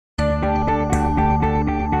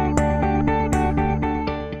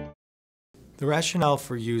The rationale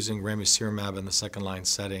for using Ramucirumab in the second-line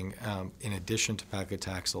setting, in addition to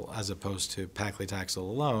Paclitaxel, as opposed to Paclitaxel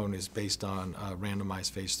alone, is based on a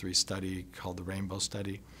randomized phase 3 study called the Rainbow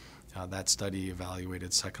study. That study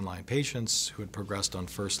evaluated second-line patients who had progressed on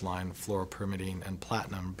first-line fluoropyrimidine and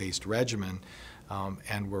platinum-based regimen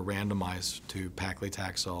and were randomized to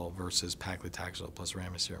Paclitaxel versus Paclitaxel plus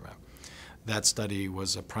Ramucirumab. That study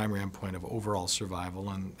was a primary endpoint of overall survival,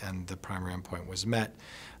 and the primary endpoint was met.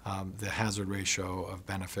 The hazard ratio of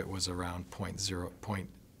benefit was around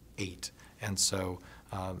 0.8, and so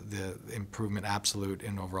the improvement absolute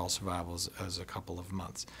in overall survival is a couple of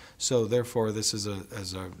months. So therefore, this is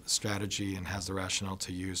a strategy and has the rationale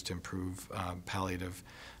to use to improve palliative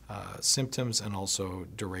symptoms and also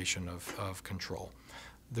duration of control.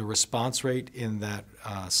 The response rate in that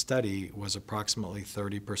study was approximately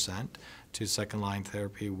 30% to second-line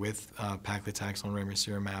therapy with Paclitaxel and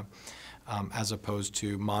Ramucirumab, as opposed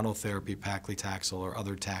to monotherapy Paclitaxel or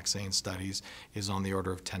other taxane studies is on the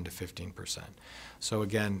order of 10 to 15%. So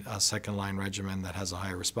again, a second-line regimen that has a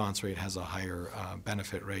higher response rate has a higher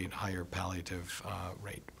benefit rate, higher palliative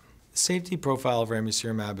rate. The safety profile of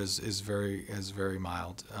Ramucirumab is very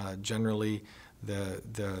mild. Generally,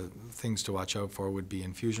 the things to watch out for would be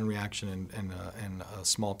infusion reaction in a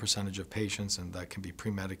small percentage of patients, and that can be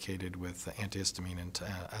premedicated with antihistamine and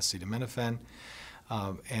acetaminophen.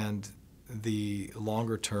 And the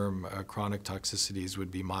longer-term chronic toxicities would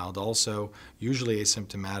be mild also, usually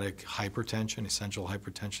asymptomatic hypertension, essential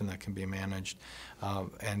hypertension that can be managed,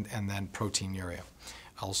 and then proteinuria,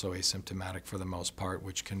 also asymptomatic for the most part,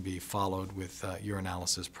 which can be followed with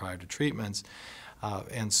urinalysis prior to treatments.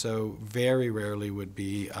 And so very rarely would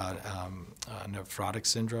be a nephrotic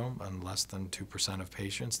syndrome in less than 2% of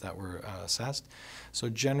patients that were assessed. So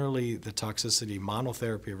generally, the toxicity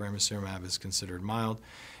monotherapy of Ramucirumab is considered mild.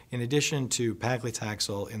 In addition to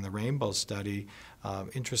Paclitaxel in the Rainbow study,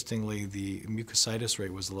 interestingly, the mucositis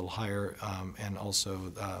rate was a little higher and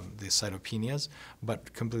also the cytopenias,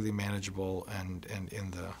 but completely manageable and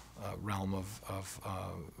in the realm of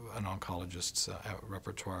an oncologist's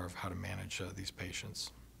repertoire of how to manage these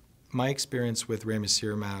patients. My experience with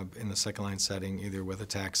Ramucirumab in the second-line setting, either with a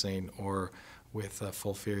taxane or with a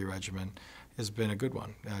FOLFIRI regimen, has been a good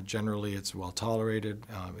one. Generally, it's well tolerated.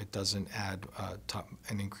 It doesn't add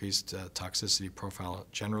an increased toxicity profile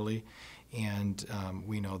generally, and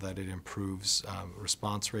we know that it improves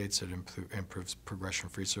response rates, it improves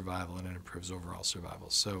progression-free survival, and it improves overall survival.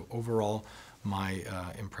 So overall, my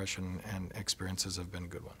impression and experiences have been a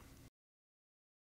good one.